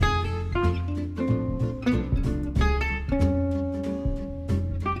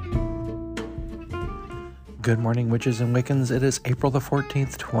Good morning, witches and Wiccans. It is April the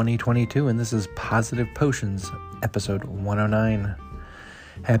 14th, 2022, and this is Positive Potions, episode 109.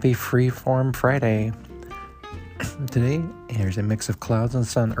 Happy Freeform Friday. Today, here's a mix of clouds and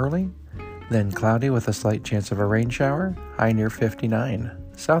sun early, then cloudy with a slight chance of a rain shower, high near 59.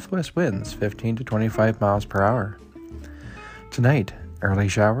 Southwest winds 15 to 25 miles per hour. Tonight, early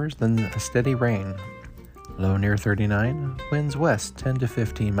showers, then a steady rain. Low near 39, winds west 10 to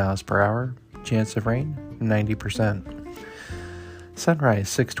 15 miles per hour, chance of rain 90%. Sunrise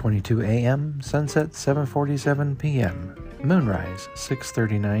 6:22 a.m., sunset 7:47 p.m., moonrise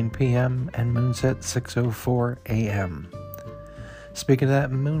 6:39 p.m., and moonset 6:04 a.m. Speaking of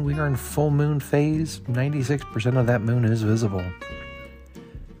that moon, we are in full moon phase. 96% of that moon is visible.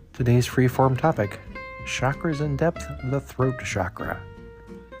 Today's freeform topic, chakras in depth, the throat chakra.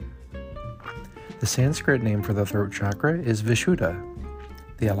 The Sanskrit name for the throat chakra is Vishuddha.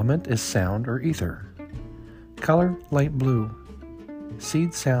 The element is sound or ether. Color, light blue.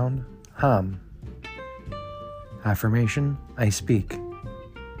 Seed sound, hum. Affirmation, I speak.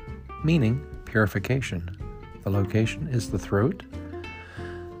 Meaning, purification. The location is the throat.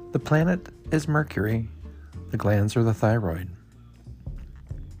 The planet is Mercury. The glands are the thyroid.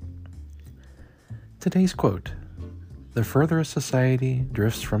 Today's quote, the further a society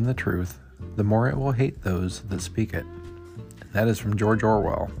drifts from the truth, the more it will hate those that speak it. And that is from George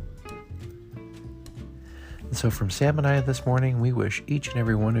Orwell. And so from Sam and I this morning, we wish each and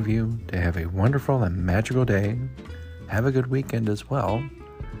every one of you to have a wonderful and magical day. Have a good weekend as well.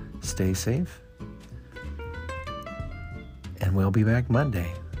 Stay safe. And we'll be back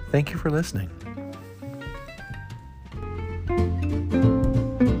Monday. Thank you for listening.